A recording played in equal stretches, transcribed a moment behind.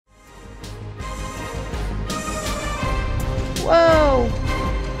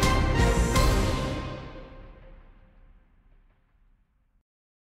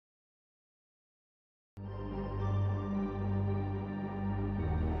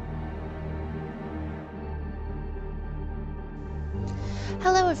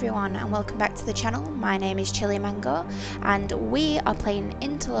Hello everyone and welcome back to the channel. My name is ChillyMango and we are playing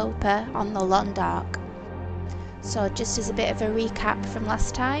Interloper on the Longdark. So just as a bit of a recap from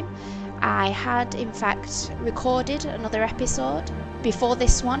last time, I had in fact recorded another episode before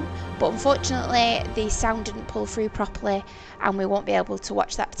this one, but unfortunately the sound didn't pull through properly and we won't be able to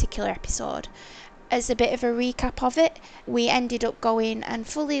watch that particular episode. As a bit of a recap of it, we ended up going and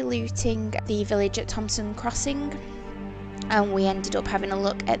fully looting the village at Thompson Crossing. And we ended up having a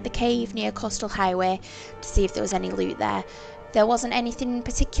look at the cave near Coastal Highway to see if there was any loot there. There wasn't anything in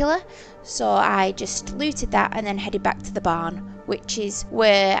particular, so I just looted that and then headed back to the barn, which is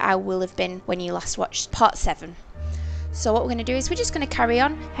where I will have been when you last watched part 7. So what we're going to do is we're just going to carry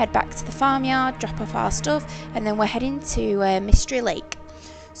on, head back to the farmyard, drop off our stuff, and then we're heading to Mystery Lake.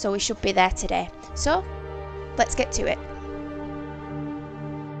 So we should be there today. So let's get to it.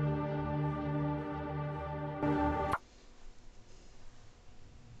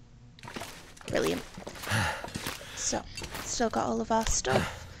 Brilliant. So, still got all of our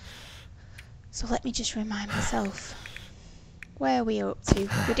stuff. So let me just remind myself where we are up to.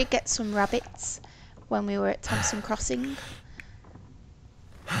 We did get some rabbits when we were at Thompson Crossing.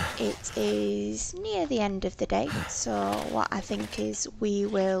 It is near the end of the day, so what I think is we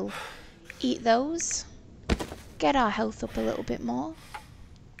will eat those, get our health up a little bit more,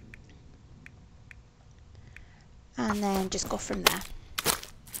 and then just go from there.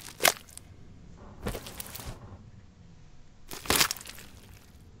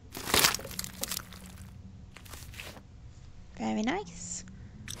 Very nice.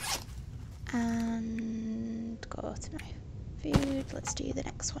 And go to my food. Let's do the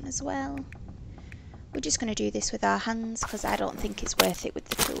next one as well. We're just going to do this with our hands because I don't think it's worth it with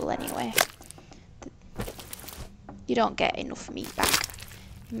the tool anyway. You don't get enough meat back,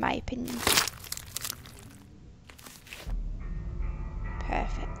 in my opinion.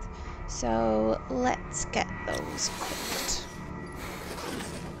 Perfect. So let's get those cooked.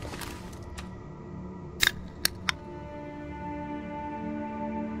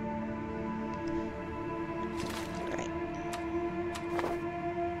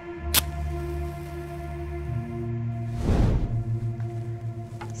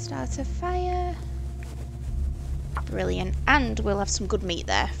 Start a fire. Brilliant. And we'll have some good meat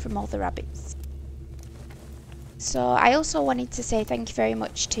there from all the rabbits. So I also wanted to say thank you very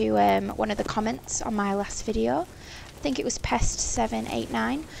much to one of the comments on my last video. I think it was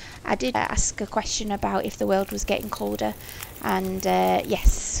Pest789. I did ask a question about if the world was getting colder, and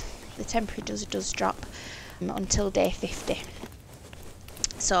yes, the temperature does drop until day 50.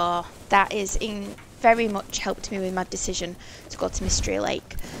 So that is very much helped me with my decision to go to Mystery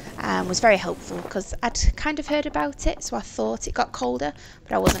Lake. Was very helpful because I'd kind of heard about it, so I thought it got colder,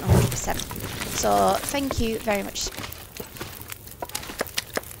 but I wasn't 100%. So thank you very much.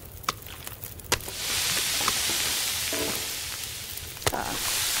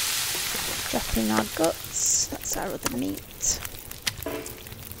 Dropping our guts, that's our other meat.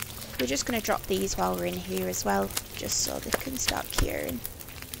 We're just going to drop these while we're in here as well, just so they can start curing.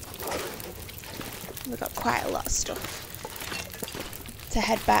 We've got quite a lot of stuff to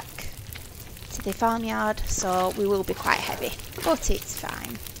head back to the farmyard, so we will be quite heavy, but it's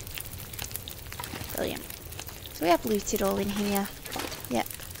fine. Brilliant. So we have looted all in here. Yep.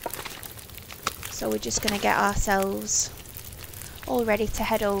 So we're just going to get ourselves all ready to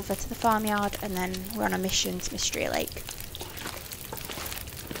head over to the farmyard, and then we're on a mission to Mystery Lake.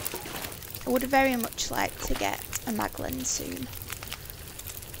 I would very much like to get a mag lens soon.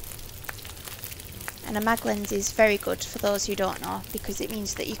 And a mag lens is very good for those who don't know, because it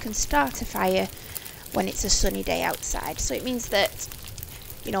means that you can start a fire when it's a sunny day outside. So it means that,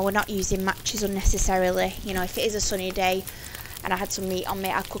 you know, we're not using matches unnecessarily. You know, if it is a sunny day and I had some meat on me,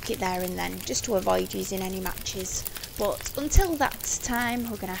 I'll cook it there and then, just to avoid using any matches. But until that time,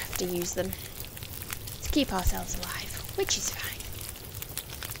 we're going to have to use them to keep ourselves alive, which is fine.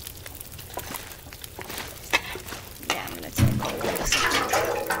 Yeah, I'm going to take all of this.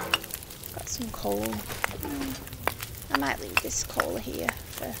 Got some coal. I might leave this coal here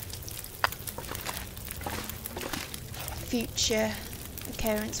for future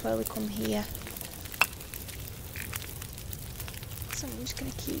occurrence where we come here. So I'm just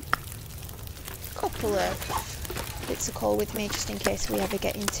going to keep a couple of bits of coal with me just in case we ever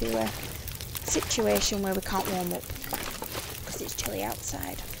get into a situation where we can't warm up because it's chilly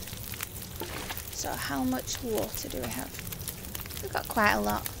outside. So how much water do we have? We've got quite a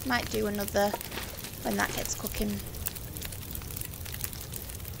lot. Might do another when that gets cooking.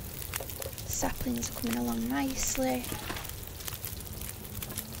 The saplings are coming along nicely.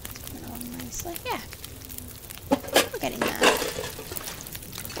 It's coming along nicely. Yeah. We're getting there.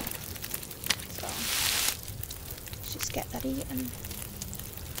 just get that eaten.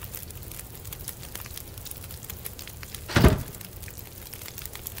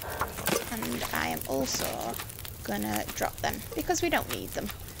 And I am also gonna drop them because we don't need them.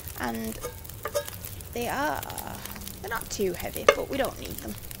 And they're not too heavy, but we don't need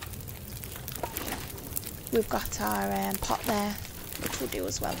them. We've got our pot there, which will do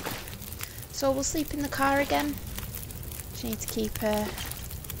as well. So we'll sleep in the car again. Just need to keep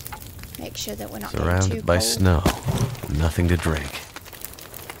make sure that we're not getting too cold. Surrounded by snow, nothing to drink.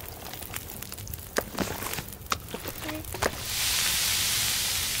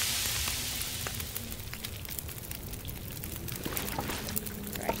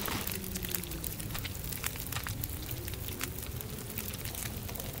 Right.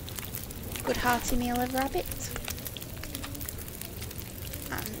 Good hearty meal of rabbit.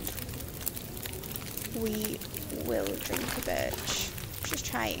 And we will drink a birch. Just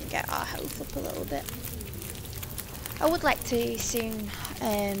try and get our health up a little bit. I would like to soon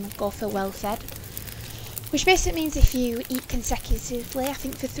go for well fed, which basically means if you eat consecutively, I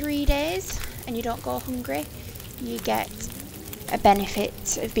think for 3 days, and you don't go hungry, you get a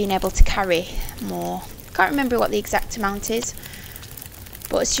benefit of being able to carry more. I can't remember what the exact amount is,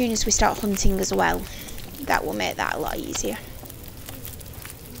 but as soon as we start hunting as well, that will make that a lot easier.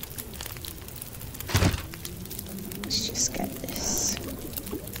 Let's just get this.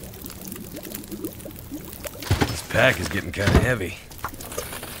 This pack is getting kind of heavy.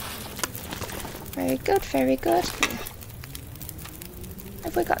 Very good, very good.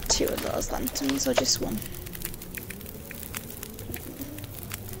 Have we got 2 of those lanterns or just 1?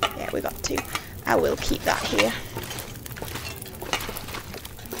 Yeah, we got 2. I will keep that here.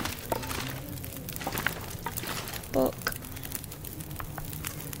 Book.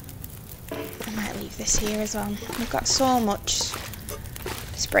 I might leave this here as well. We've got so much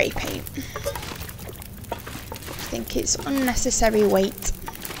spray paint. I think it's unnecessary weight.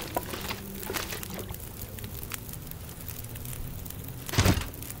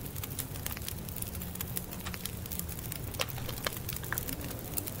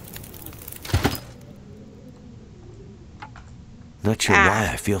 Not sure why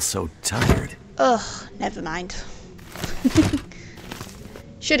I feel so tired. Ugh, never mind.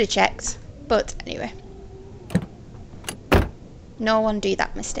 Should have checked, but anyway. No one do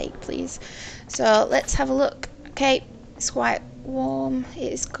that mistake, please. So let's have a look. Okay, it's quite warm.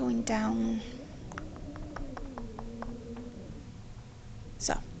 It is going down.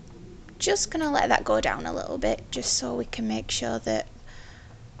 So, just gonna let that go down a little bit, just so we can make sure that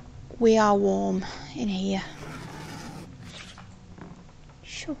we are warm in here.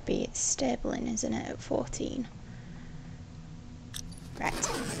 Should be, it's stabling, isn't it, at 14? Right.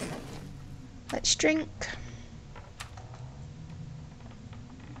 Let's drink.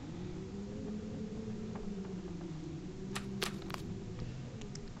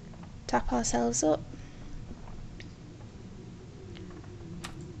 Tap ourselves up.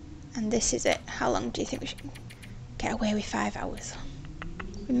 And this is it. How long do you think we should get away with? 5 hours.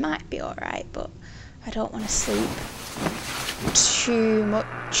 We might be alright, but I don't want to sleep too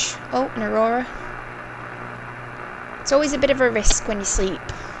much. Oh, an aurora. It's always a bit of a risk when you sleep.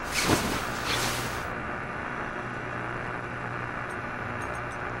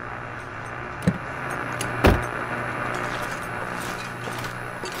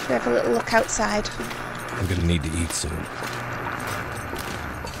 Should we have a little look outside? I'm gonna need to eat soon.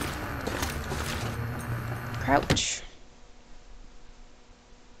 Crouch.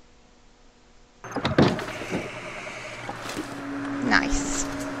 Nice.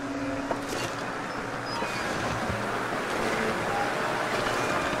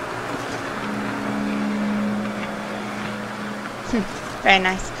 Very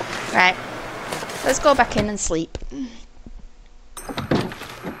nice. Right. Let's go back in and sleep.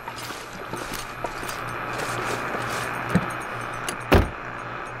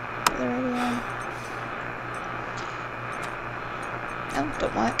 Oh,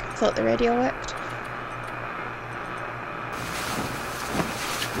 don't work. I thought the radio worked.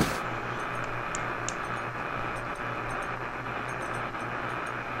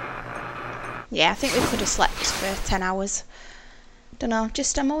 Yeah, I think we could have slept for 10 hours. Don't know,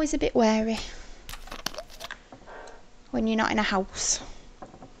 just I'm always a bit wary when you're not in a house.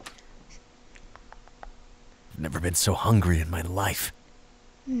 I've never been so hungry in my life.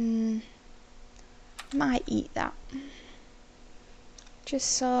 Might eat that.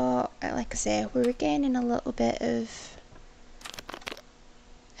 Just so, like I say, we're regaining a little bit of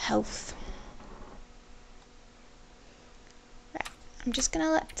health. Right, I'm just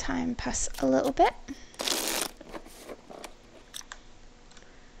gonna let time pass a little bit.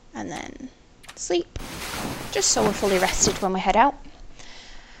 And then sleep. just so we're fully rested when we head out.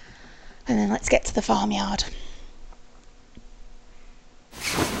 And then let's get to the farmyard.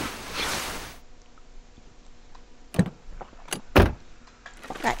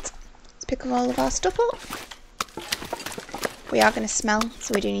 Right, let's pick up all of our stuff up. We are going to smell,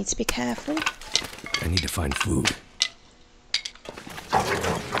 so we do need to be careful. I need to find food.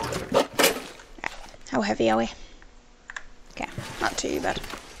 Right. How heavy are we? Okay, not too bad.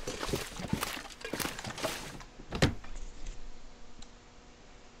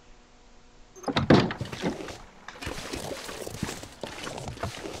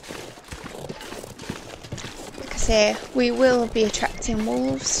 Like I say, we will be attracting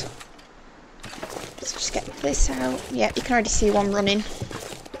wolves. Let's just get this out. Yeah, you can already see one running.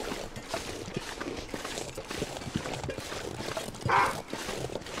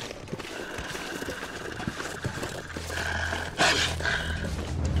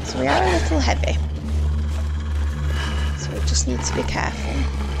 So we are a little heavy. So we just need to be careful.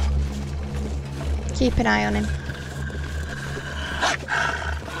 Keep an eye on him.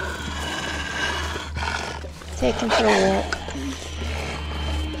 Take him for a walk.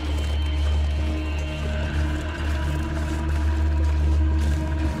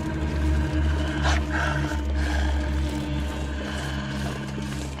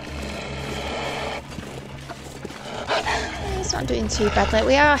 It's not doing too badly.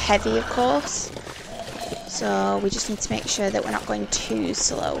 We are heavy, of course, so we just need to make sure that we're not going too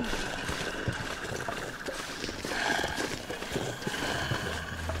slow.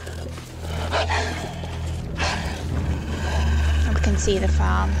 And we can see the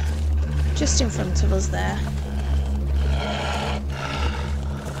farm just in front of us there.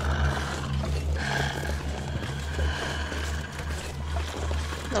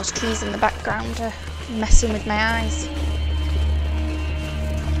 Those trees in the background are messing with my eyes.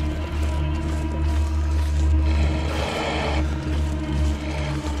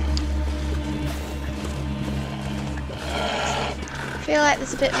 I feel like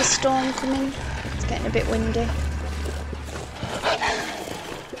there's a bit of a storm coming. It's getting a bit windy.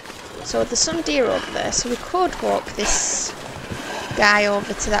 So there's some deer over there, so we could walk this guy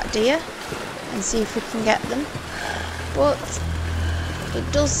over to that deer and see if we can get them. But it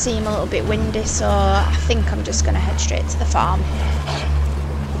does seem a little bit windy, so I think I'm just going to head straight to the farm.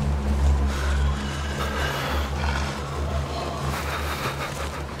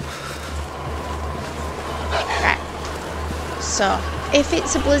 Right, so if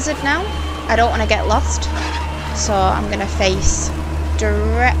it's a blizzard now, I don't want to get lost, so I'm going to face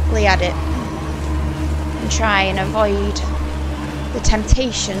directly at it and try and avoid the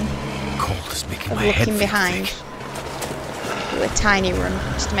temptation of looking behind. Do a tiny run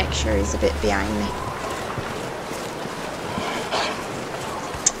just to make sure he's a bit behind me.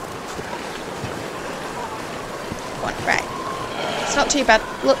 Right, it's not too bad.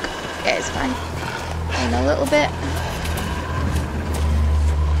 Look, yeah, it's fine. And a little bit.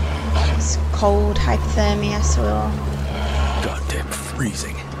 It's cold, hypothermia, so goddamn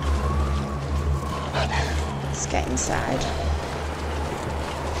freezing. Let's get inside.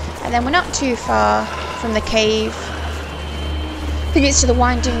 And then we're not too far from the cave. I think it's to the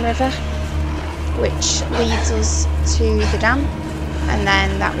winding river, which leads us to the dam, and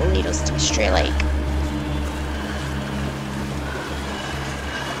then that will lead us to Stray Lake.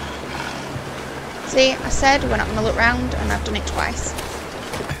 See, I said we're not going to look round, and I've done it twice.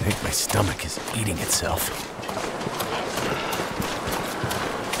 I think my stomach is eating itself.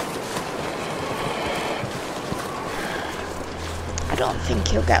 I don't think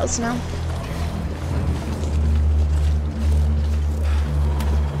he'll get us now.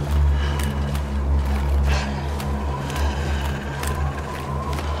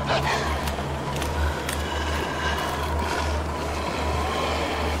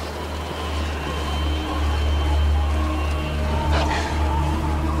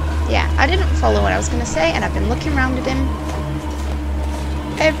 I didn't follow what I was going to say, and I've been looking around at him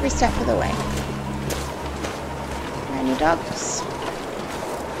every step of the way. Any dogs?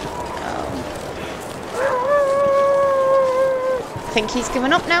 Oh. I think he's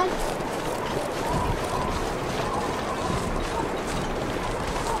given up now.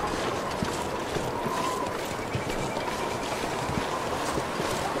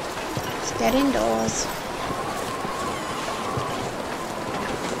 Let's get indoors.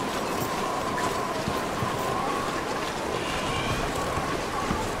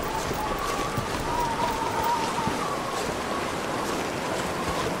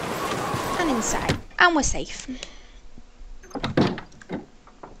 Inside, and we're safe.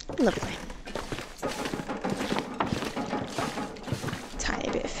 Lovely. Tiny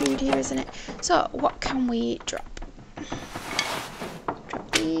bit of food here, isn't it? So, what can we drop?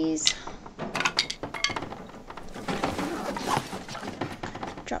 Drop these.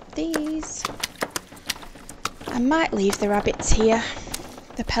 Drop these. I might leave the rabbits here.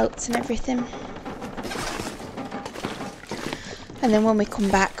 The pelts and everything. And then when we come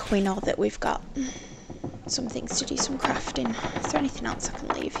back, we know that we've got some things to do, some crafting. Is there anything else I can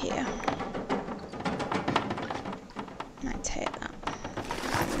leave here? Might take that.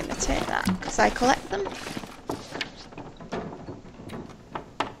 I'm going to take that because I collect them. Drop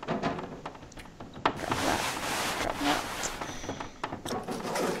that. Drop that.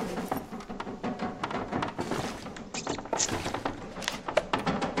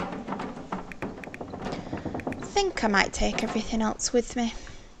 I think I might take everything else with me.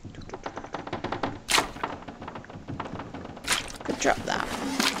 Could drop that.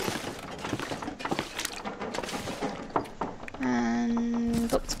 And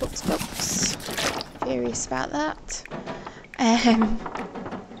books. Furious about that.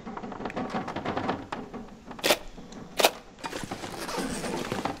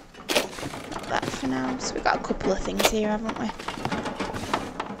 Not that for now. So we've got a couple of things here, haven't we?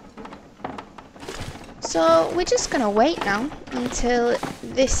 So we're just going to wait now until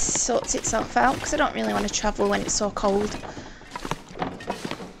this sorts itself out, because I don't really want to travel when it's so cold.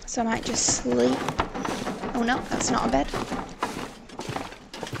 So I might just sleep. Oh no, that's not a bed.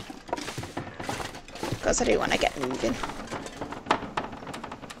 Because I do want to get moving.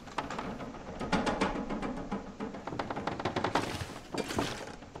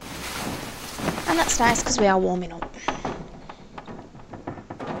 And that's nice because we are warming up.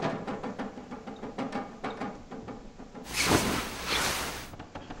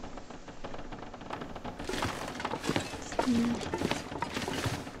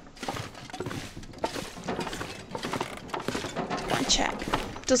 Check.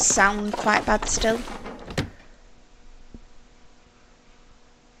 Does sound quite bad still.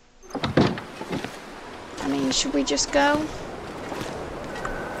 I mean, should we just go?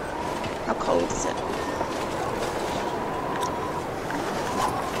 How cold is it?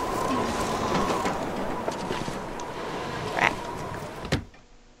 Right.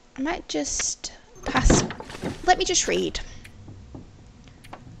 I might just pass. Let me just read.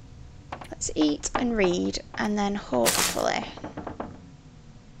 Let's eat and read, and then hopefully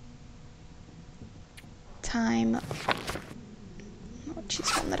time, which is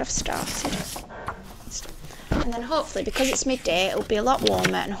one that I've started, and then hopefully, because it's midday, it'll be a lot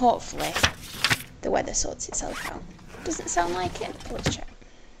warmer, and hopefully the weather sorts itself out. Doesn't sound like it. Let's check.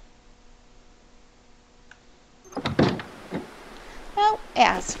 No, it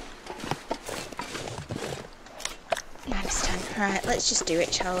has. -10. Right, let's just do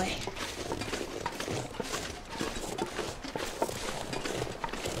it, shall we?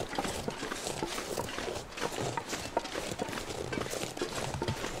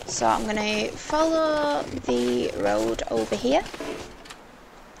 So I'm going to follow the road over here.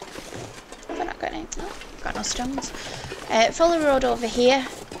 Have I not got any? No, got no stones. Follow the road over here,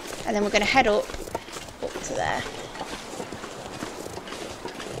 and then we're going to head up to there.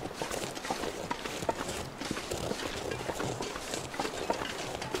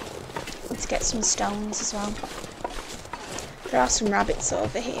 Let's get some stones as well. There are some rabbits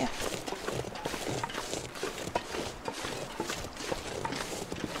over here.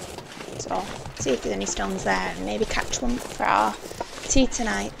 See if there's any stones there and maybe catch one for our tea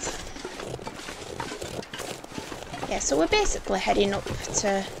tonight. Yeah, so we're basically heading up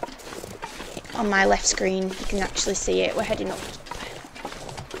to, on my left screen you can actually see it, we're heading up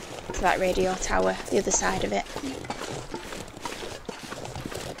to that radio tower, the other side of it.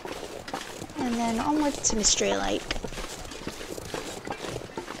 And then onward to Mystery Lake.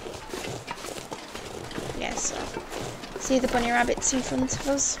 Yeah, so see the bunny rabbits in front of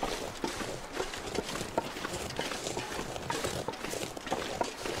us?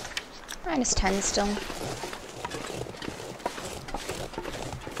 -10 still.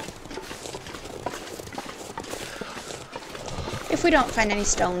 If we don't find any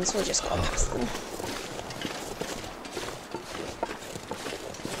stones, we'll just go past them.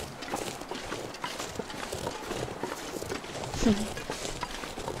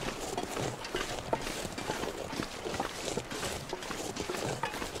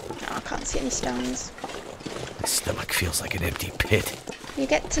 Oh, I can't see any stones. My stomach feels like an empty pit. You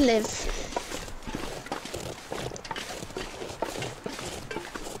get to live.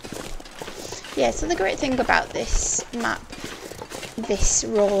 Yeah, so the great thing about this map, this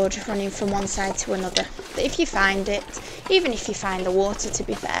road running from one side to another, that if you find it, even if you find the water, to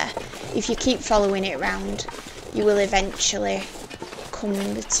be fair, if you keep following it round, you will eventually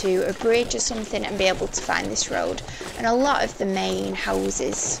come to a bridge or something and be able to find this road. And a lot of the main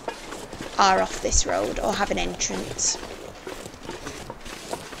houses are off this road or have an entrance.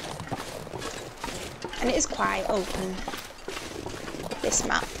 And it is quite open, this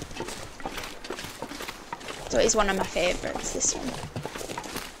map. So it is one of my favourites, this one.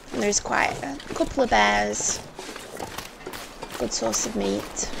 And there's quite a couple of bears. Good source of meat.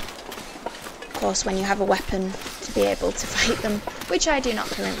 Of course, when you have a weapon to be able to fight them, which I do not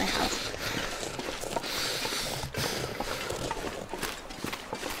currently have.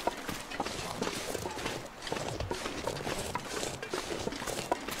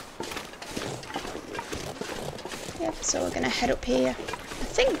 Yep, so we're going to head up here. I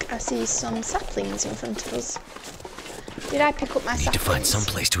think I see some saplings in front of us. Did I pick up my saplings? Need to find some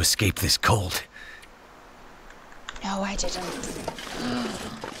place to escape this cold. No, I didn't.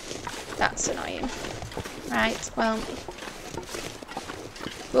 That's annoying. Right, well,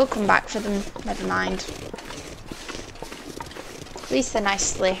 we'll come back for them, never mind. At least they're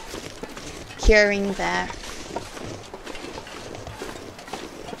nicely curing there.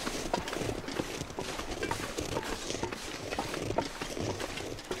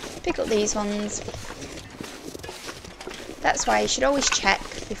 Pick up these ones. That's why you should always check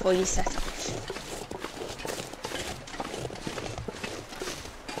before you set off.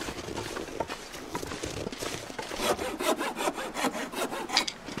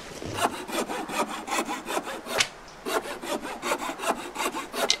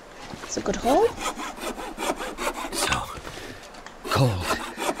 It's a good haul. So cold.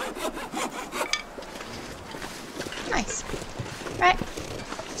 Nice. Right.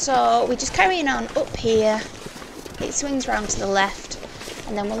 So we're just carrying on up here. It swings round to the left,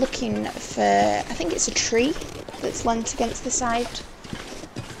 and then we're looking for, I think it's a tree that's leant against the side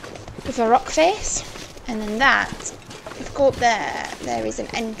with a rock face. And then that, if you go up there, there is an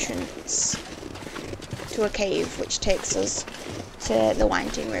entrance to a cave which takes us to the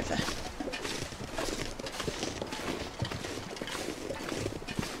winding river.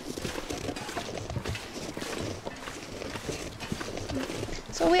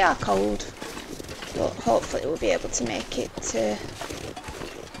 So we are cold, but hopefully we'll be able to make it to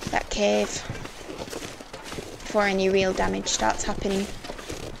that cave before any real damage starts happening.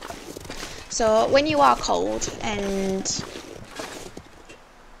 So when you are cold and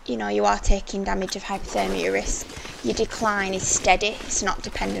you know you are taking damage of hypothermia risk, your decline is steady. It's not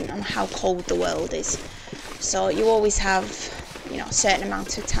dependent on how cold the world is. So you always have, you know, a certain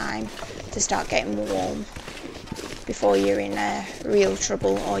amount of time to start getting warm before you're in real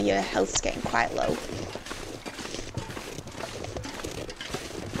trouble or your health's getting quite low.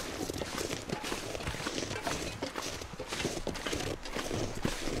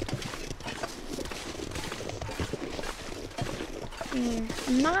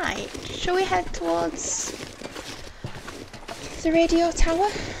 Shall we head towards the radio tower,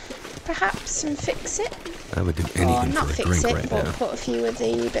 perhaps, and fix it? I would do Or anything not for a fix drink it, right but now. put a few of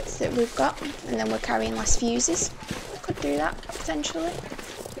the bits that we've got, and then we're carrying less fuses. Could do that, potentially.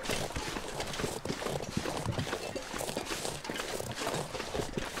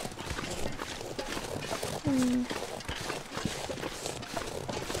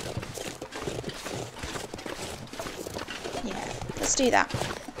 Yeah, let's do that.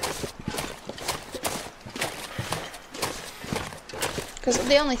 Because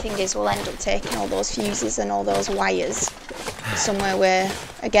the only thing is we'll end up taking all those fuses and all those wires somewhere where,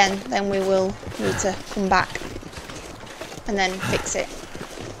 again, then we will need to come back and then fix it.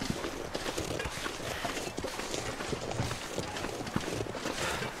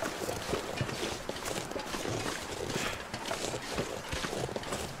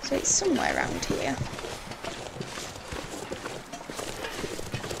 So it's somewhere around here.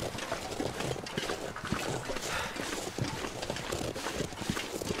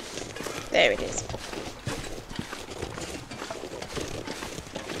 There it is.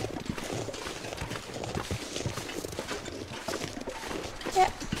 Yeah,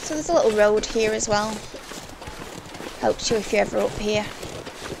 so there's a little road here as well. Helps you if you're ever up here.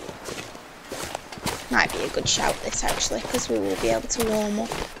 Might be a good shout this actually, because we will be able to warm up.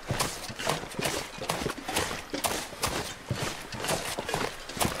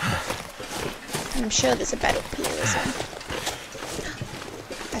 And I'm sure there's a bed up here as well.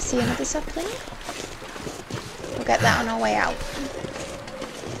 I see another sapling. We'll get that on our way out.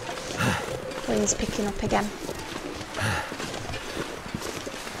 Wind's picking up again.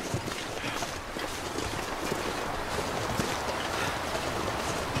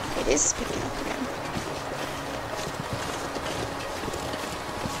 It is picking up again.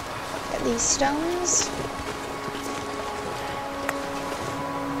 Get these stones.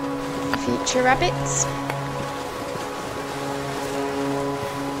 future rabbits.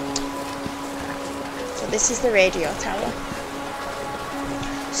 So this is the radio tower.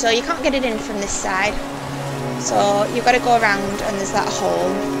 So you can't get it in from this side. So you've got to go around and there's that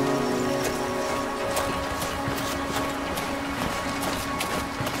hole.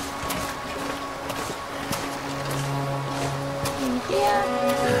 In here.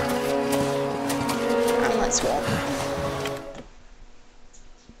 And let's walk.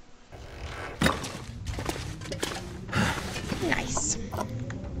 Nice.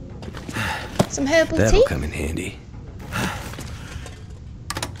 Some herbal tea. That'll come in handy.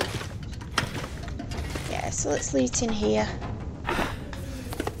 Yeah, so let's loot in here.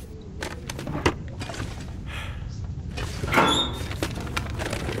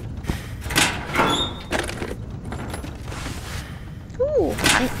 Ooh,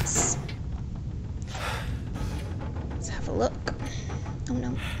 ants. Let's have a look. Oh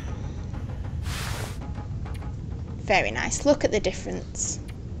no. Very nice. Look at the difference.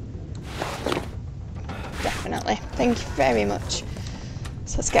 Definitely. Thank you very much.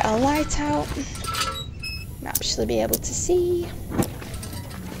 So let's get our light out. Actually be able to see.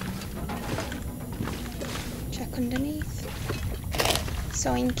 Check underneath.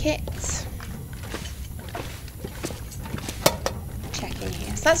 Sewing kit. Check in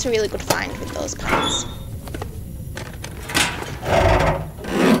here. So that's a really good find with those pants.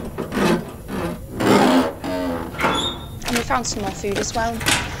 And we found some more food as well.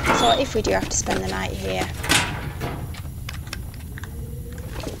 So if we do have to spend the night here,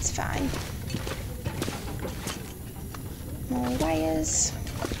 it's fine. More wires.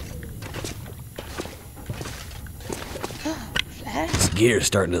 Oh, flare. This gear's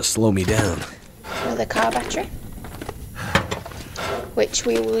starting to slow me down. Another car battery, which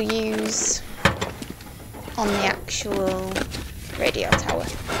we will use on the actual radio tower.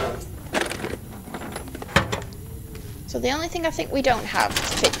 So the only thing I think we don't have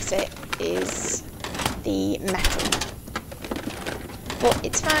to fix it is the metal. But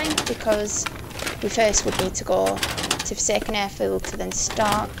it's fine because we first would need to go to Forsaken Airfield to then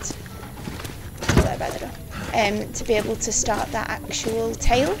start there by the door, to be able to start that actual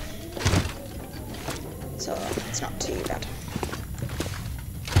tail. So it's not too bad.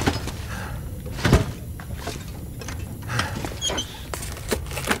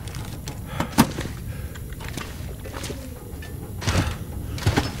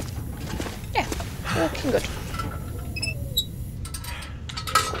 Yeah, looking good.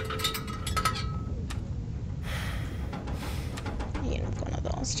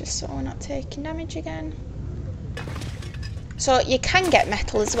 Just so we're not taking damage again. So you can get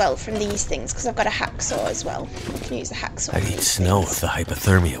metal as well from these things because I've got a hacksaw as well. I can use the hacksaw. I'd eat snow if the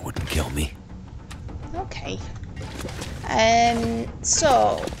hypothermia wouldn't kill me. Okay.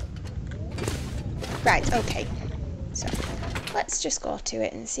 So right, okay. So let's just go to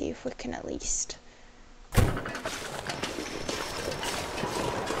it and see if we can at least.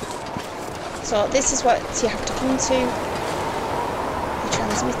 So this is what you have to come to.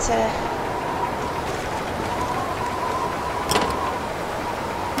 Transmitter.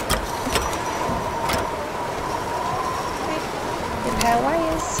 Okay. Repair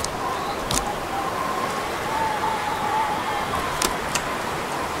wires.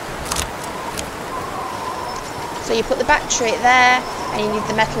 So you put the battery there and you need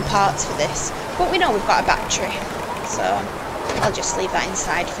the metal parts for this. But we know we've got a battery, so I'll just leave that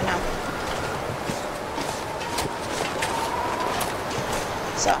inside for now.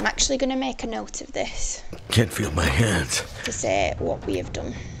 So I'm actually going to make a note of this. Can't feel my hands. To say what we have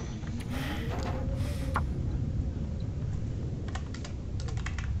done.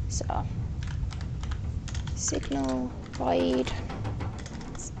 So, signal, void,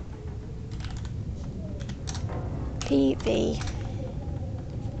 PV,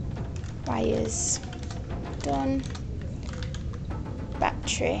 wires, done,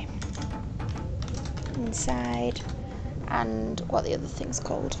 battery, inside. And what the other thing's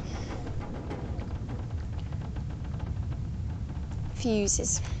called?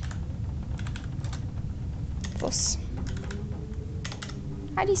 Fuses. Fuss.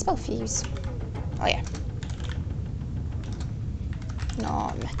 How do you spell fuse? Oh yeah.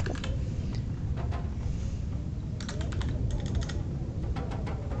 No, metal.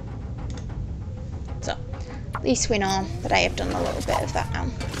 So, at least we know that I have done a little bit of that now.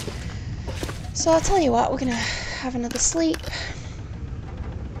 So I'll tell you what, we're gonna have another sleep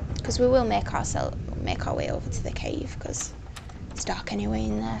because we will make our way over to the cave because it's dark anyway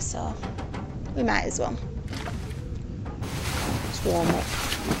in there, so we might as well just warm up.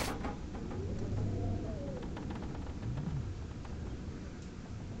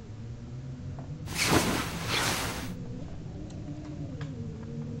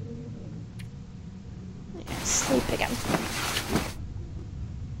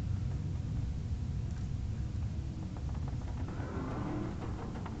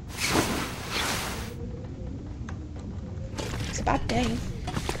 a bad day.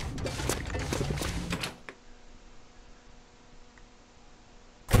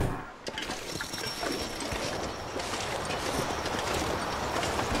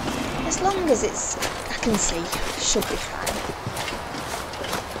 As long as I can see, should be fine.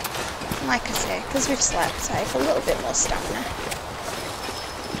 Like I say, because we've slept, I have a little bit more stamina.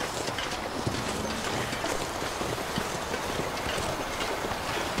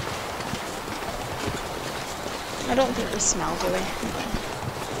 I don't think we smell, do we?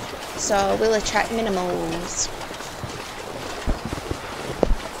 So we'll attract minimals.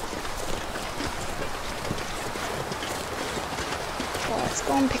 So let's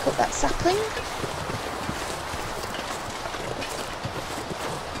go and pick up that sapling.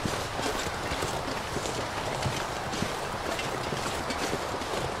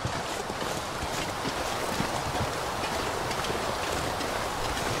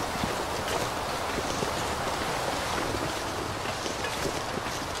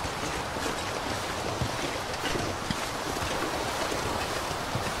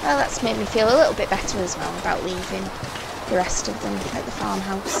 Well, that's made me feel a little bit better as well about leaving the rest of them at the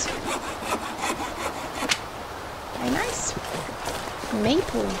farmhouse. Very nice.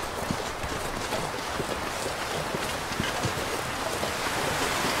 Maple.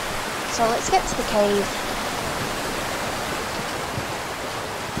 So let's get to the cave.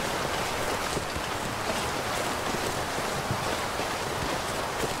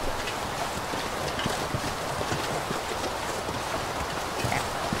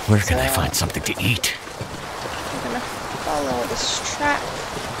 Where can I find something to eat? We're going to follow this track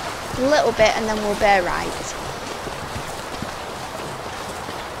a little bit and then we'll bear right.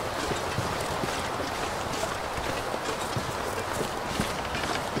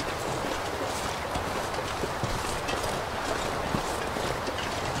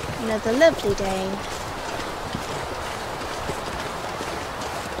 Another lovely day.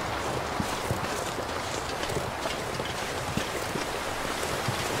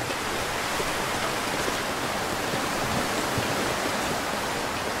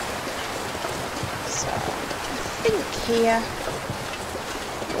 Here,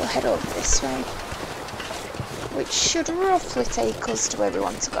 we'll head over this way, which should roughly take us to where we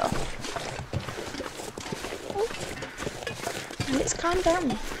want to go. Oh, and it's calmed down.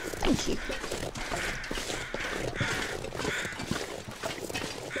 Thank you.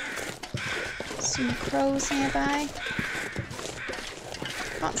 Some crows nearby.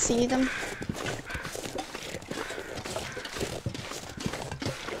 Can't see them.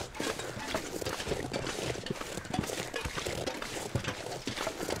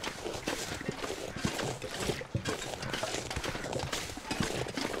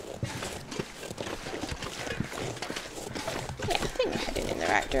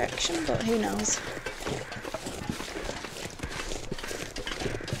 Direction, but who knows.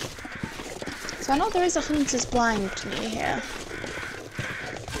 So I know there is a hunter's blind near here.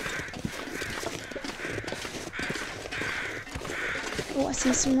 Oh, I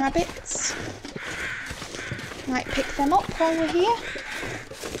see some rabbits. Might pick them up while we're here.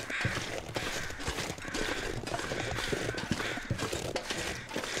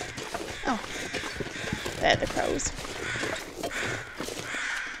 Oh, they're the crows.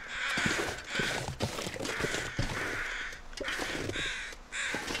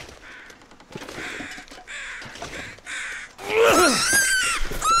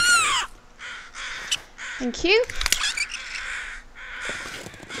 Thank you.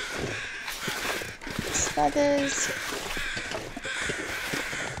 Feathers.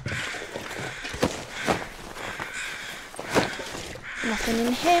 Nothing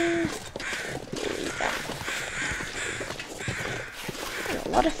in him. A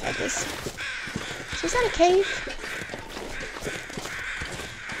lot of feathers. So is that a cave?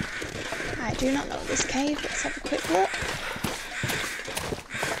 I do not know this cave. Let's have a quick look.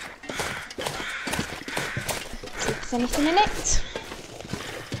 Anything in it?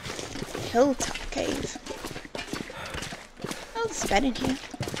 Hilltop cave. Oh, there's a bed in here.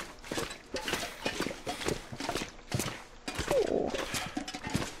 Ooh.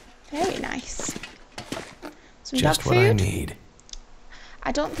 Very nice. Some just dog food. What I need.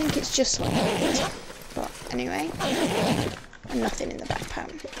 I don't think it's just what I need. But anyway. And nothing in the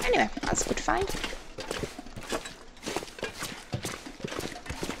backpack. Anyway, that's a good find.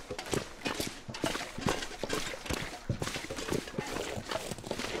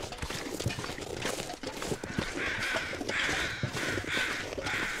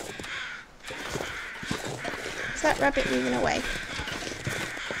 That rabbit moving away.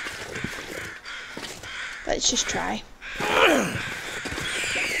 Let's just try.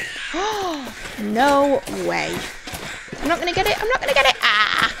 Oh, no way. I'm not gonna get it. I'm not gonna get it.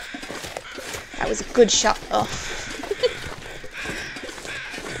 Ah! That was a good shot though.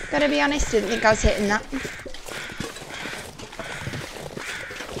 Gotta be honest, didn't think I was hitting that.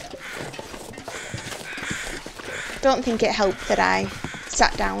 Don't think it helped that I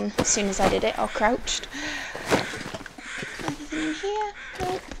sat down as soon as I did it, or crouched. Anything in here?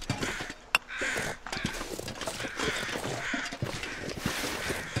 Nope.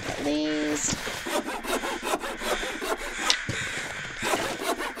 Get these.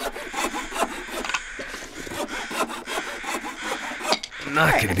 I'm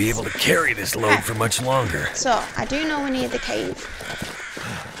not going to be able to carry this load for much longer. So, I do know we're near the cave.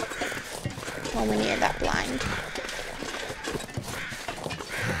 When we're near that blind.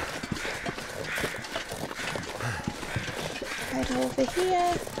 Head over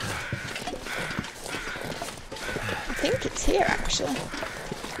here. I think it's here actually.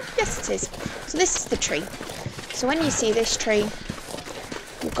 Yes it is. So this is the tree. So when you see this tree,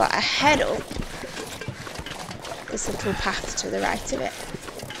 you've got to head up this little path to the right of it.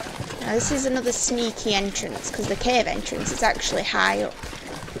 Now this is another sneaky entrance because the cave entrance is actually high up.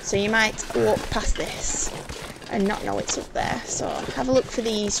 So you might walk past this and not know it's up there. So have a look for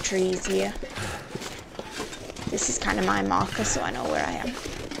these trees here. This is kind of my marker so I know where I am.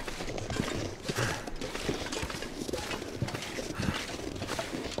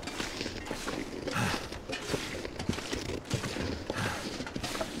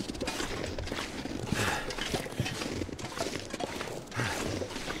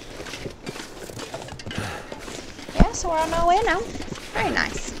 Yeah, so we're on our way now. Very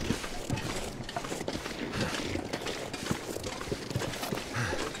nice.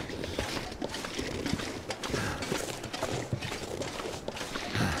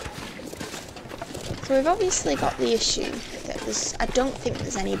 So we've obviously got the issue that I don't think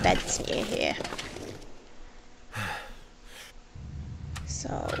there's any beds near here.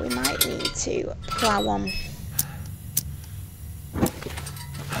 So we might need to plough on.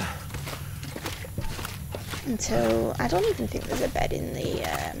 Until, I don't even think there's a bed in the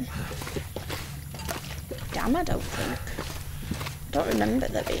dam, I don't think. I don't remember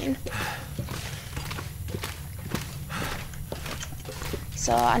there being.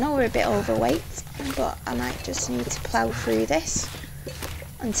 So I know we're a bit overweight, but I might just need to plough through this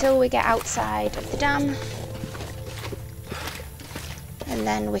until we get outside of the dam, and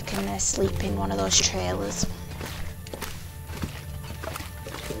then we can sleep in one of those trailers.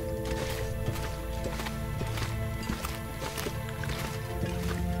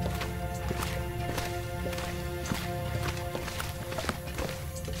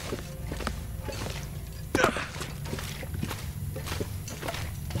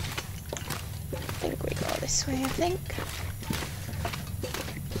 This way, I think.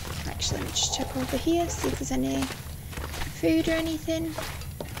 Actually, let me just check over here, see if there's any food or anything.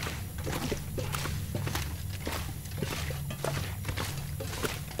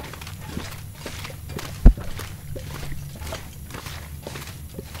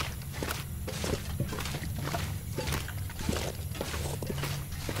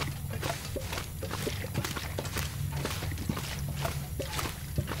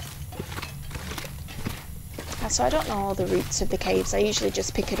 So I don't know all the routes of the caves. I usually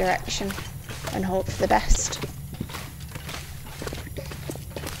just pick a direction and hope for the best.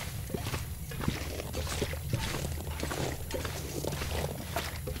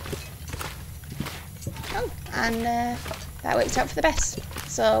 Oh, and that worked out for the best.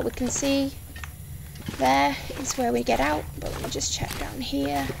 So we can see there is where we get out, but let me just check down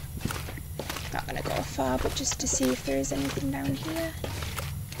here. Not going to go far, but just to see if there is anything down here.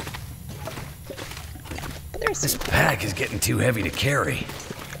 This pack is getting too heavy to carry.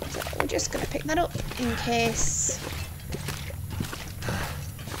 So we're just going to pick that up in case.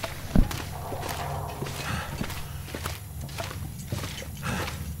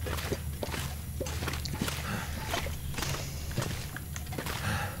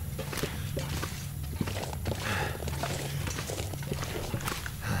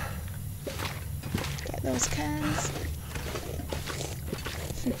 Get those cans.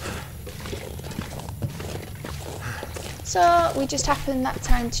 So we just happened that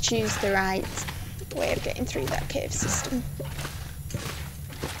time to choose the right way of getting through that cave system.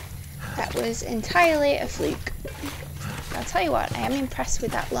 That was entirely a fluke. I'll tell you what, I am impressed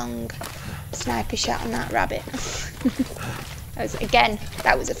with that long sniper shot on that rabbit.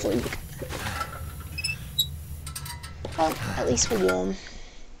 That was a fluke. Well, at least we're warm.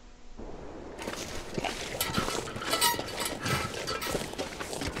 Okay.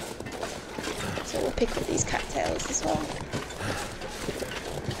 So we'll pick up these cattails as well.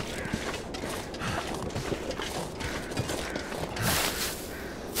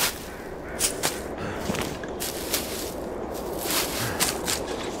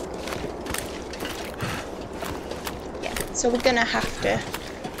 So we're gonna have to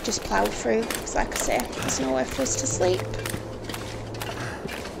just plough through, because like I say, there's nowhere for us to sleep.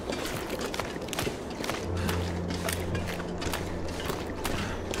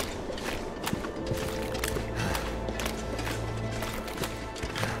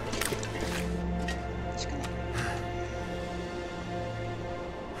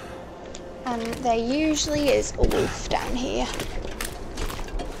 And there usually is a wolf down here.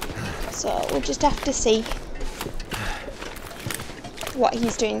 So we'll just have to see what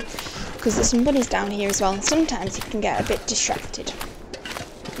he's doing, because there's some bunnies down here as well, and sometimes you can get a bit distracted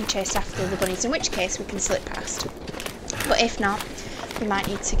and chase after the bunnies, in which case we can slip past. But if not, we might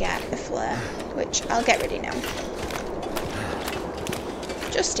need to get a flare, which I'll get ready now,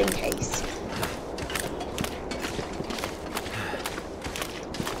 just in case.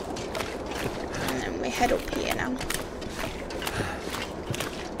 And then we head up here now.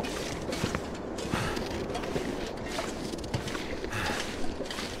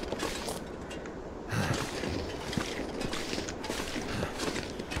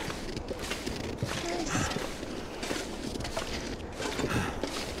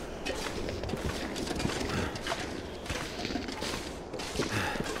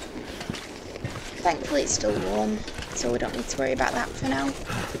 Thankfully it's still warm, so we don't need to worry about that for now.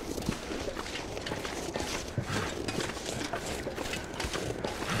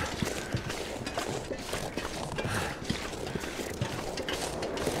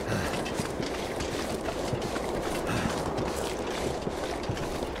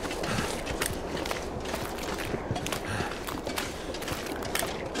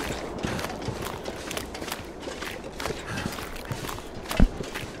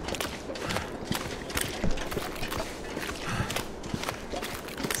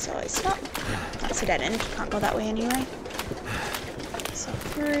 It's not, that's a dead end, can't go that way anyway. So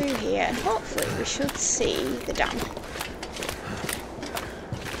through here, and hopefully we should see the dam.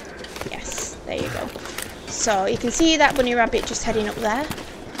 Yes, there you go. So you can see that bunny rabbit just heading up there.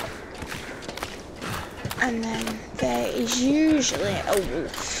 And then there is usually a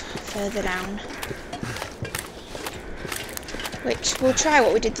wolf further down. Which we'll try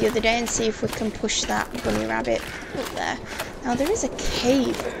what we did the other day and see if we can push that bunny rabbit up there. Now there is a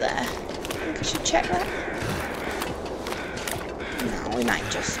cave up there. I think I should check that. No, we might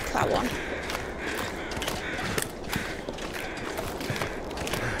just plough on.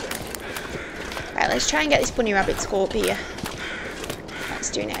 Right, let's try and get this bunny rabbit to go up here. That's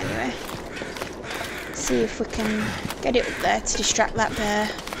doing it anyway. See if we can get it up there to distract that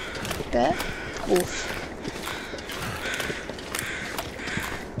bear? Wolf.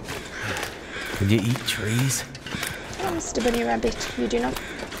 Can you eat trees? Oh, Mr. Bunny Rabbit, you do not.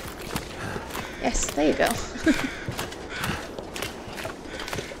 Yes, there you go.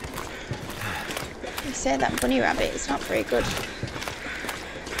 You say that bunny rabbit is not very good.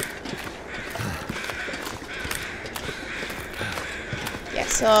 Yeah,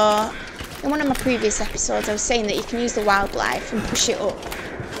 so in one of my previous episodes I was saying that you can use the wildlife and push it up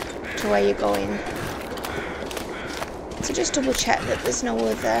to where you're going. So just double check that there's no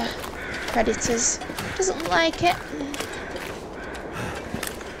other predators. Doesn't look like it.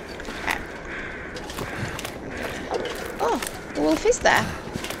 Okay. Oh, the wolf is there.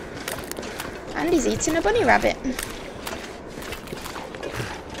 And he's eating a bunny rabbit.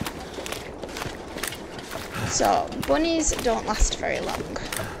 So, bunnies don't last very long.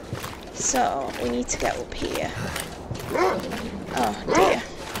 So, we need to get up here. Oh dear.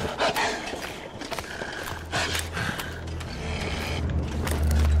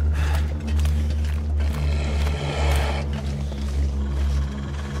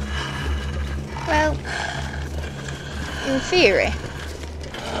 Well, in theory,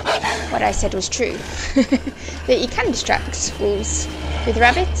 what I said was true. That you can distract wolves with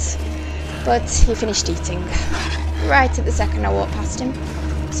rabbits, but he finished eating right at the second I walked past him,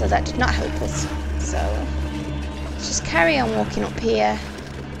 so that did not help us. So let's just carry on walking up here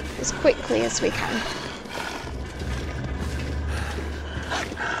as quickly as we can.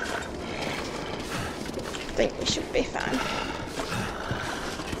 I think we should be fine.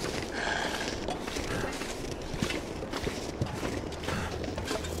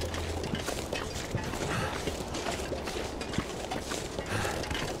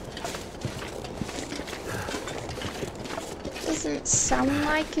 Doesn't sound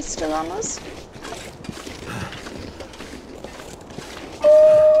like he's still on us.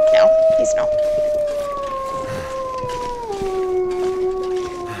 No, he's not.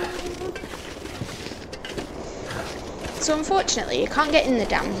 So unfortunately you can't get in the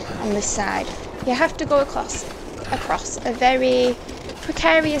dam on this side. You have to go across a very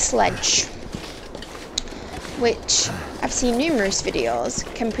precarious ledge. which I've seen numerous videos,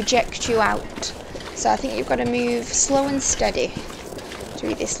 can project you out. So I think you've got to move slow and steady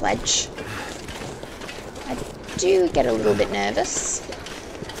through this ledge. I do get a little bit nervous.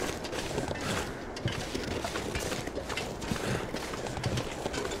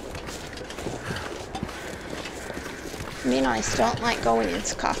 Being honest, I don't like going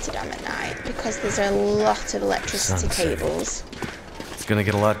into Carterdam at night because there's a lot of electricity cables. It's gonna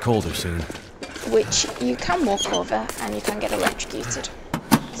get a lot colder soon. Which you can walk over and you can get electrocuted.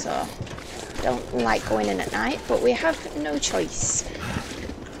 So I don't like going in at night, but we have no choice.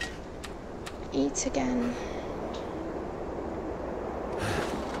 Eat again.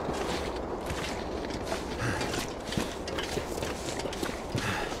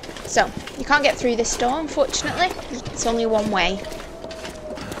 So, you can't get through this door, unfortunately. It's only one way.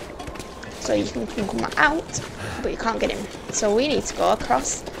 So you can come out, but you can't get in. So we need to go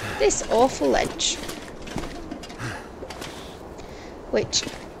across this awful ledge. Which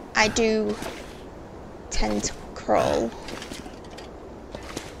I do tend to crawl.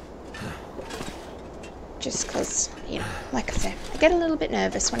 Just because, you know, like I say, I get a little bit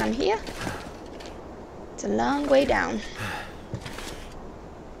nervous when I'm here. It's a long way down.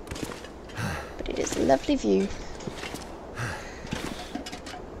 It is a lovely view.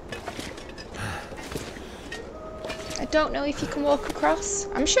 I don't know if you can walk across.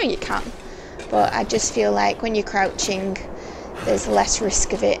 I'm sure you can, but I just feel like when you're crouching, there's less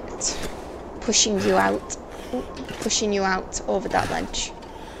risk of it pushing you out over that ledge.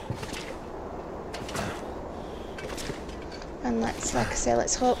 And let's, like I say,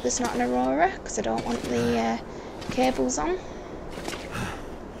 let's hope there's not an aurora, because I don't want the cables on.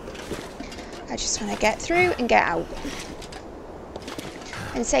 I just want to get through and get out.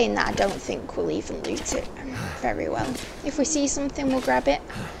 And saying that, I don't think we'll even loot it very well. If we see something, we'll grab it.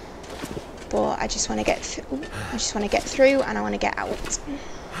 But I just want to get through, and I want to get out.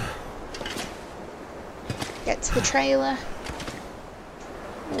 Get to the trailer.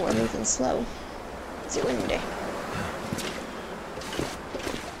 Oh, we're moving slow. Is it windy?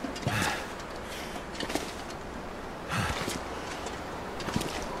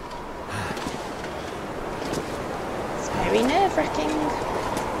 Very nerve-wracking.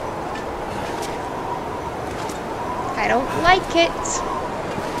 I don't like it.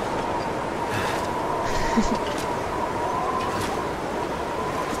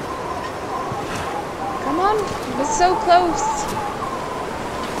 Come on, we're so close.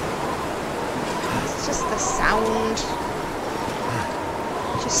 It's just the sound.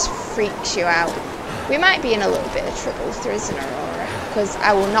 Just freaks you out. We might be in a little bit of trouble if there is an aurora, because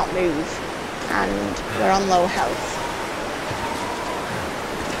I will not move and we're on low health.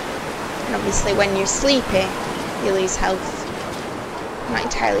 And obviously when you're sleepy, you lose health. I'm not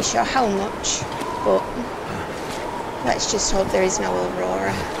entirely sure how much, but let's just hope there is no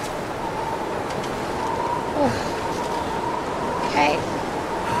aurora. Oh. Okay.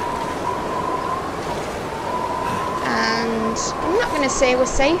 And I'm not going to say we're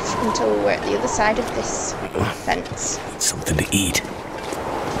safe until we're at the other side of this fence. Something to eat.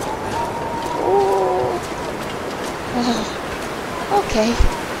 Oh. Okay.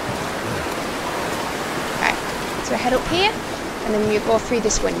 So head up here, and then you go through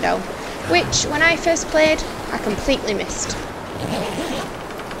this window, which when I first played, I completely missed.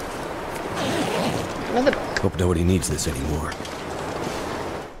 Another book. Hope nobody needs this anymore.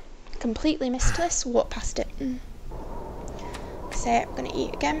 Completely missed this, walk past it. So I'm going to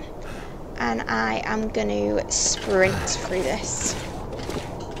eat again, and I am going to sprint through this.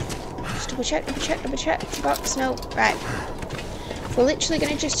 Just double check, box, no, right. We're literally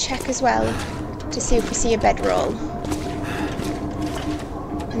going to just check as well to see if we see a bedroll.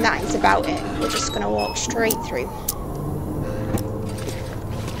 And that is about it. We're just going to walk straight through.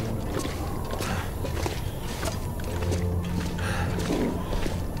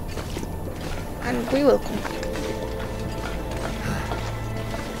 And we will come back.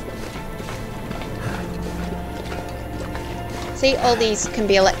 See, all these can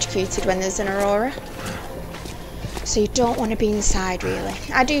be electrocuted when there's an aurora. So you don't want to be inside, really.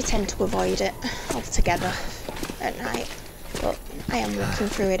 I do tend to avoid it altogether at night, but I am looking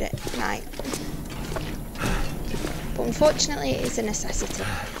through it at night. But unfortunately, it is a necessity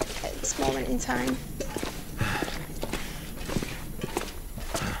at this moment in time.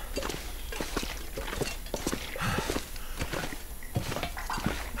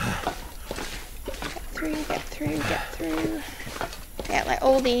 Get through. Yeah, like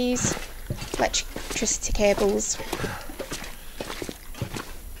all these electricity cables.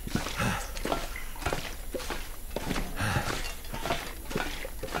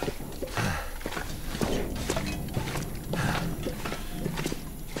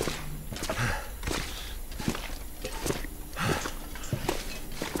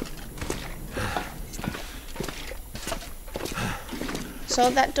 So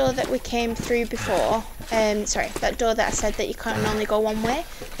that door that we came through before, sorry, that door that I said that you can only go one way,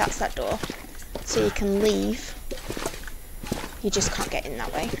 that's that door. So you can leave, you just can't get in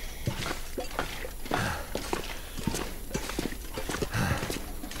that way.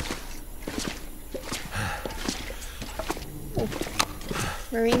 Ooh.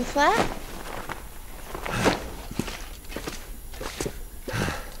 Marine flare.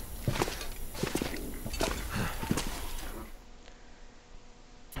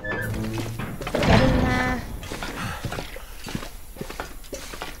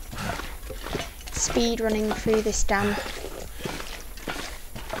 Speed running through this dam.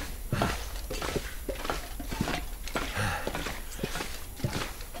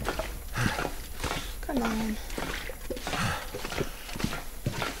 Come on.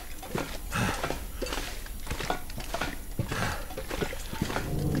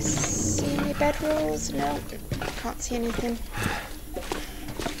 See any bedrolls? No, can't see anything.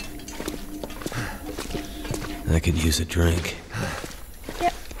 I could use a drink.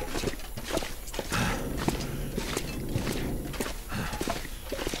 Yep.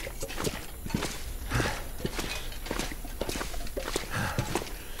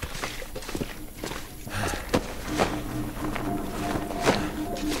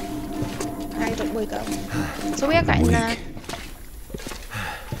 Right, up we go. So we are getting there.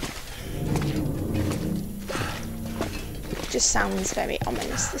 Just sounds very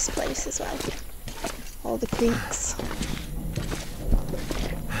ominous, this place as well. All the creaks.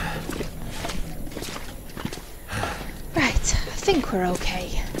 Right, I think we're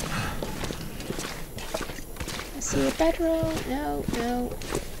okay. I see a bedroll. No, no.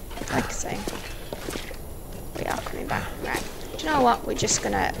 Like I say, we are coming back. Right. Do you know what? We're just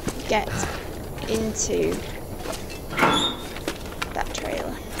gonna get into that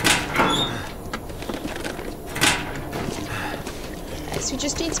trailer. Right, so we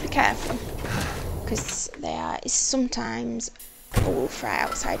just need to be careful, because there is sometimes a wolf right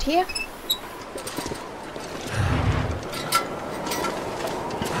outside here.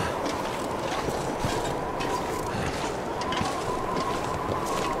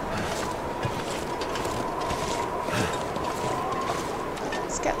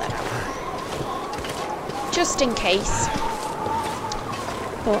 Let's get that out. Just in case.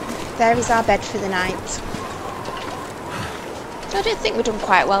 But there is our bed for the night. So I don't think we've done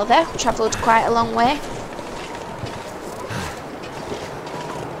quite well there. We travelled quite a long way.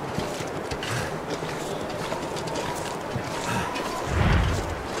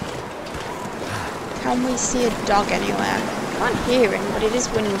 Can we see a dog anywhere? I can't hear him, but it is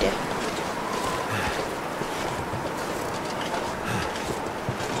windy.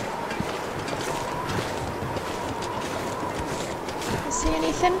 See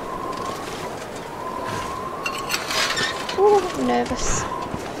anything? Ooh, I'm nervous.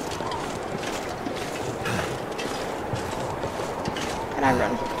 Can I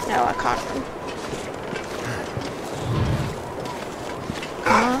run? No, I can't run.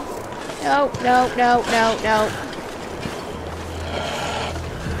 No, no, no, no, no.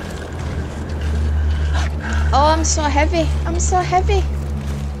 Oh, I'm so heavy. I'm so heavy.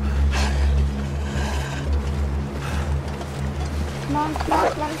 Come on, come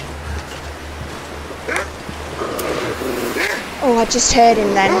on, come on. Oh, I just heard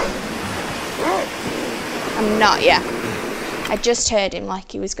him then. I'm not yet. I just heard him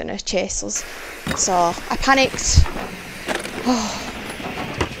like he was going to chase us. So I panicked. Oh.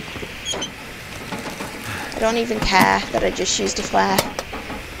 I don't even care that I just used a flare.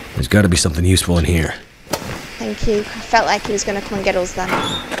 There's got to be something useful in here. Thank you. I felt like he was going to come and get us then.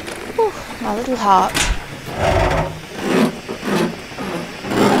 Whew, my little heart.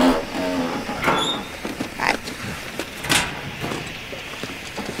 Right.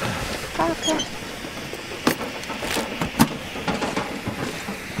 Parker.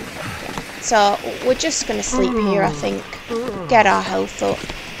 So we're just going to sleep here, I think. Get our health up.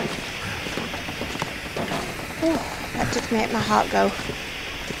 Ooh, that did make my heart go.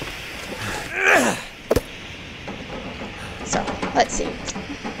 So, let's see.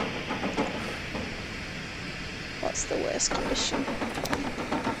 What's the worst condition?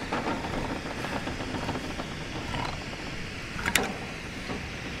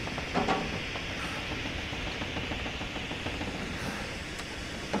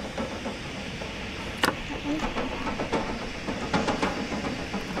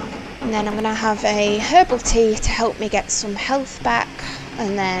 And then I'm going to have a herbal tea to help me get some health back.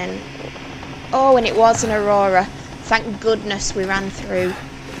 And then, oh, and it was an aurora. Thank goodness we ran through.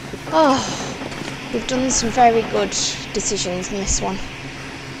 Oh, we've done some very good decisions in this one.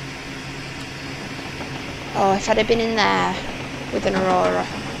 Oh, if I'd have been in there, with an aurora.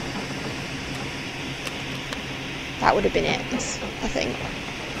 That would have been it, I think.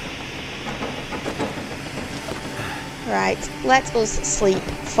 Right, let us sleep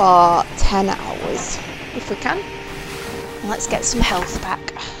for 10 hours if we can. And let's get some health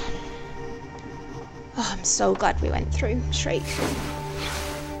back. Oh, I'm so glad we went straight through.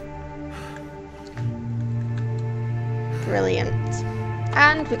 Brilliant.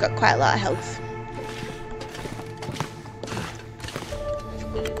 And we got quite a lot of health.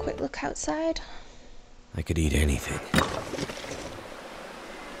 Quick look outside. I could eat anything.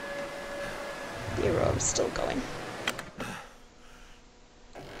 The aurora's still going.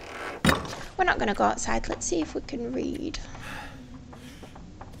 We're not going to go outside. Let's see if we can read.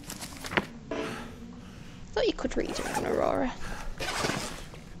 I thought you could read an aurora.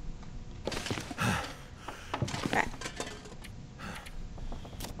 Right.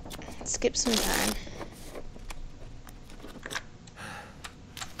 Skip some time.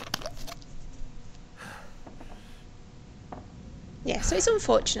 Yeah, so it's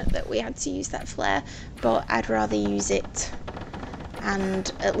unfortunate that we had to use that flare, but I'd rather use it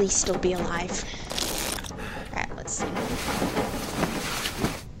and at least still be alive. Right, let's see.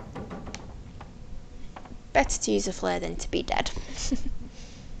 Better to use a flare than to be dead.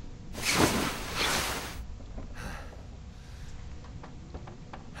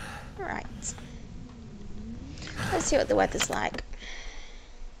 Right. Let's see what the weather's like.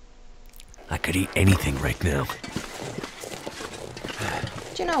 I could eat anything right now.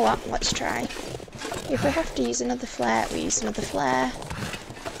 Do you know what? Let's try. If we have to use another flare, we use another flare.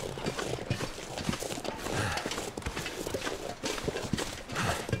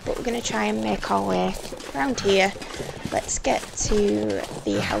 But we're going to try and make our way around here. Let's get to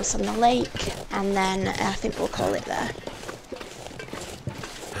the house on the lake, and then I think we'll call it there.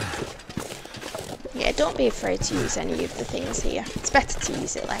 Yeah, don't be afraid to use any of the things here. It's better to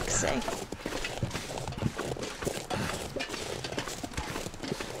use it, like I say.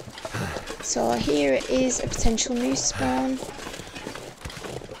 So here is a potential moose spawn.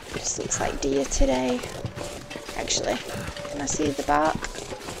 Just looks like deer today. Actually, can I see the bark?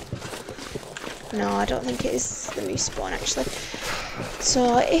 No, I don't think it is the moose spawn actually.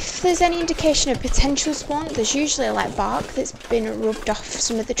 So if there's any indication of potential spawn, there's usually like bark that's been rubbed off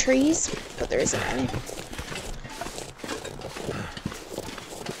some of the trees, but there isn't any.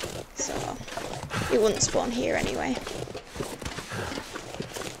 So it wouldn't spawn here anyway.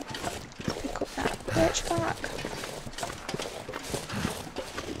 Birch bark.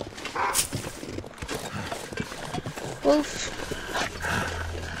 Wolf.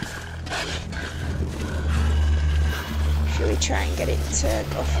 Should we try and get it to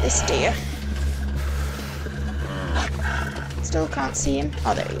go for this deer? Still can't see him.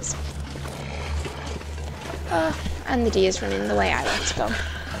 Oh, there he is. Oh, and the deer's running the way I want to go.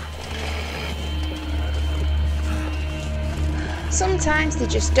 Sometimes they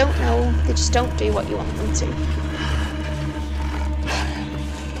just don't know, they just don't do what you want them to.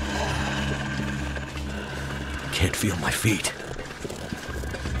 Can't feel my feet.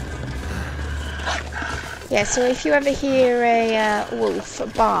 Yeah, so if you ever hear a wolf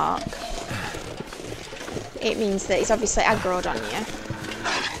bark, it means that it's obviously aggroed on you.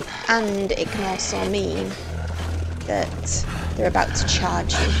 And it can also mean that they're about to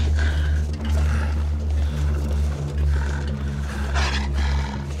charge you.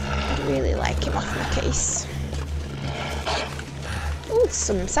 Really like him off my case. Ooh,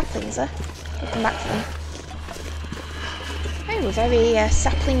 some saplings there. We'll come back for them. Hey, we're very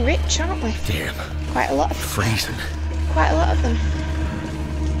sapling rich, aren't we? Damn. Quite a lot of Freezing. Quite a lot of them.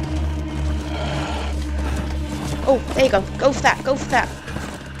 Oh, there you go. Go for that. Go for that.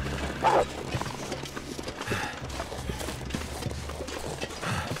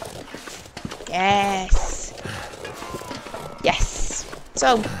 Yes. Yes.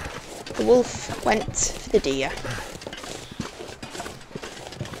 So, the wolf went for the deer.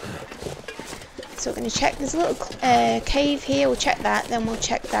 So we're going to check, there's a little cave here, we'll check that, then we'll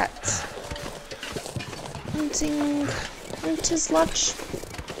check that hunter's lodge.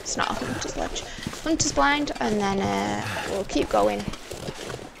 It's not a hunter's lodge. Hunter's blind, and then we'll keep going.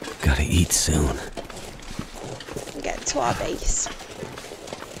 Gotta eat soon. And get to our base.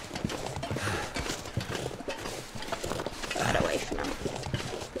 Put that away for now.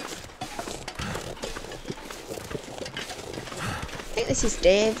 I think this is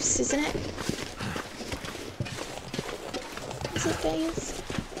Dave's, isn't it? Is it Dave's?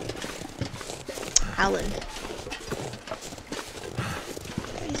 Alan. Is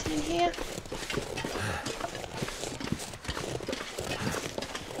there anything in here?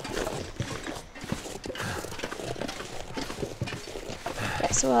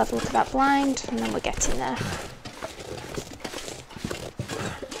 so we'll have a look at that blind and then we'll get in there.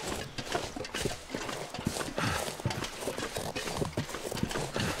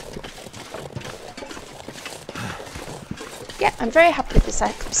 Yeah, I'm very happy with this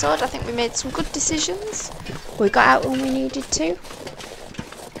episode. I think we made some good decisions. We got out when we needed to.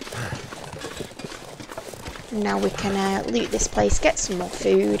 And now we can loot this place, get some more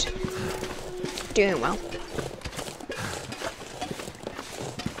food. Doing well.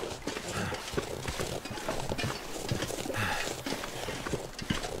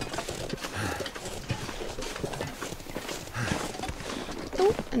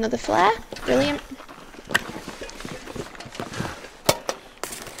 Oh, another flare. Brilliant.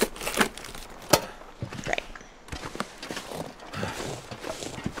 Great.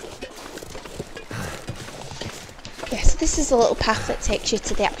 Yeah, so this is a little path that takes you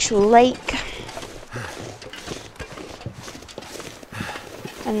to the actual lake.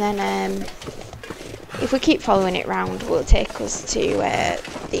 And then if we keep following it round, will take us to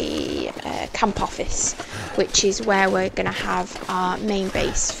the camp office, which is where we're going to have our main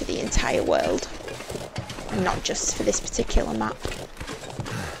base for the entire world, and not just for this particular map.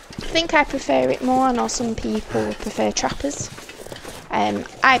 I think I prefer it more. I know some people prefer trappers.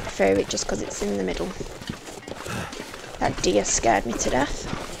 I prefer it just because it's in the middle. That deer scared me to death.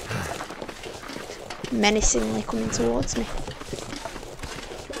 Menacingly coming towards me.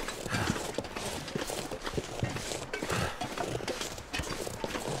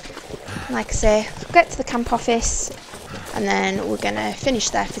 Like I say, we'll get to the camp office and then we're going to finish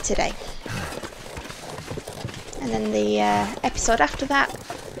there for today. And then the episode after that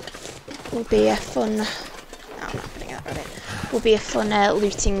will be a fun... No, I'm not going to get that right. Will be a fun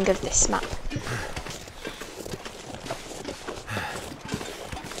looting of this map.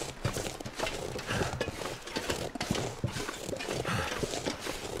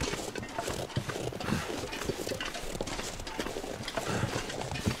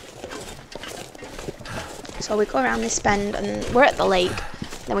 So we go around this bend and we're at the lake,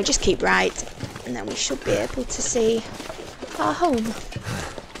 then we just keep right and then we should be able to see our home.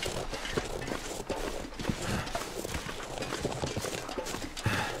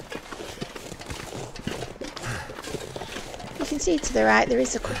 You can see to the right there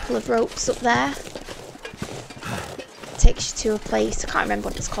is a couple of ropes up there. It takes you to a place, I can't remember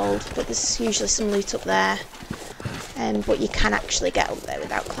what it's called, but there's usually some loot up there. But you can actually get up there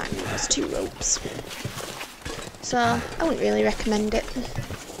without climbing those two ropes. So, I wouldn't really recommend it.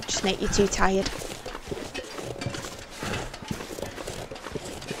 Just make you too tired.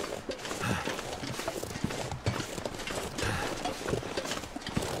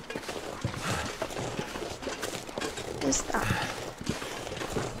 What's that?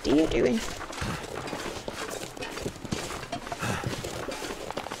 What are you doing?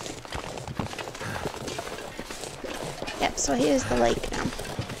 Yep, so here's the lake now.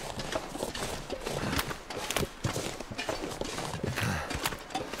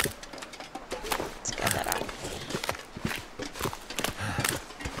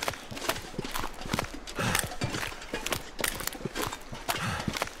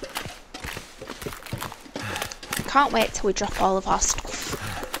 Can't wait till we drop all of our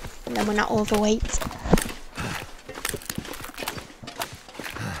stuff and then we're not overweight.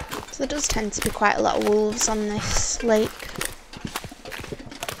 So there does tend to be quite a lot of wolves on this lake.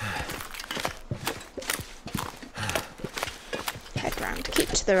 Head round, keep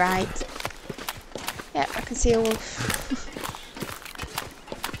to the right. Yep, I can see a wolf.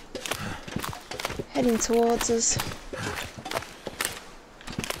 Heading towards us.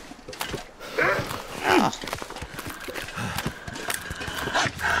 Oh.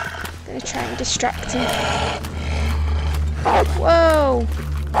 Gonna try and distract him. Whoa!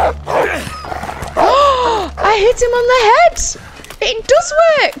 Oh! I hit him on the head! It does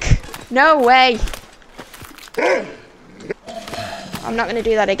work! No way! I'm not gonna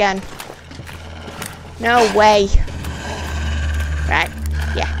do that again. No way! Right,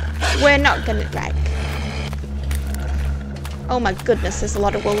 yeah. We're not gonna... Right. Oh my goodness, there's a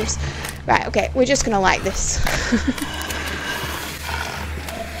lot of wolves. Right, okay, we're just gonna like this.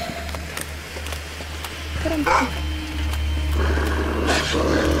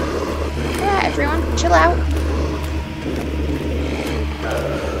 Alright everyone, chill out.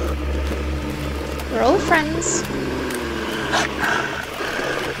 We're all friends.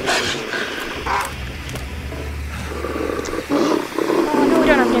 Oh no, we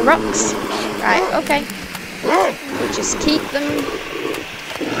don't have any rocks. Right, okay. We'll just keep them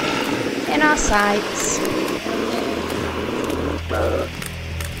in our sights.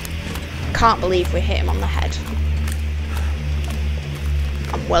 Can't believe we hit him on the head.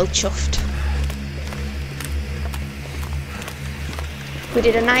 I'm I'm well chuffed. We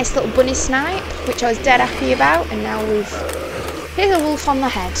did a nice little bunny snipe, which I was dead happy about, and now we've hit a wolf on the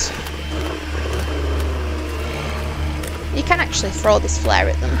head. You can actually throw this flare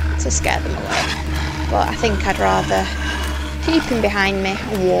at them to scare them away, but I think I'd rather keep him behind me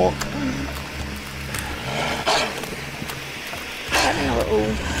and walk. Having a little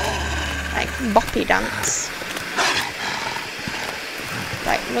like boppy dance.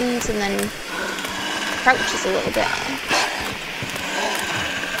 Like runs and then crouches a little bit.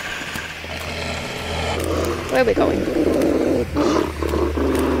 Where are we going?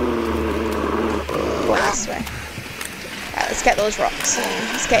 Going this way. Right, let's get those rocks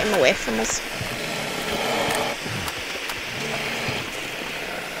and let's get him away from us.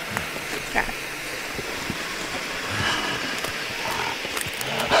 Right.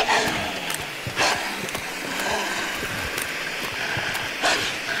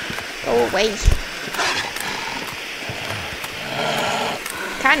 Go away.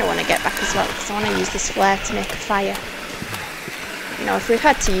 I kind of want to get back as well because I want to use this flare to make a fire. You know, if we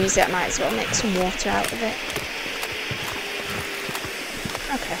had to use it, I might as well make some water out of it.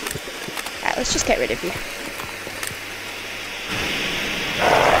 Okay. Right, let's just get rid of you.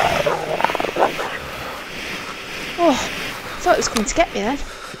 Oh, I thought it was coming to get me then.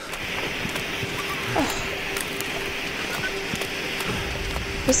 Oh.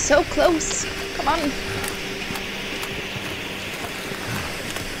 We're so close. Come on.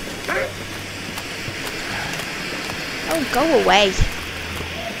 Oh, go away.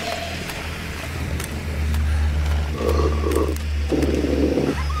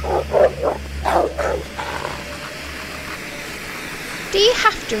 Do you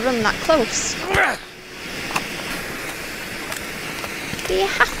have to run that close? Do you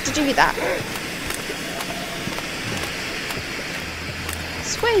have to do that? I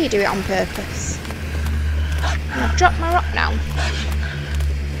swear you do it on purpose. I've dropped my rock now.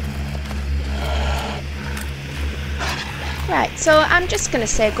 Right, so I'm just going to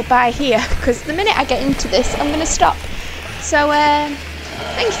say goodbye here because the minute I get into this I'm going to stop. So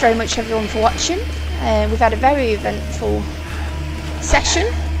thank you very much everyone for watching. We've had a very eventful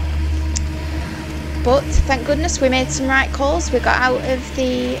session, but thank goodness we made some right calls. We got out of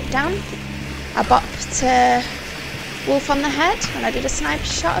the dam, I bopped wolf on the head, and I did a sniper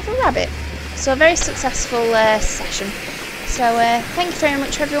shot of a rabbit. So a very successful session. So thank you very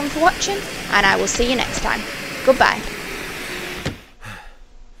much everyone for watching, and I will see you next time. Goodbye.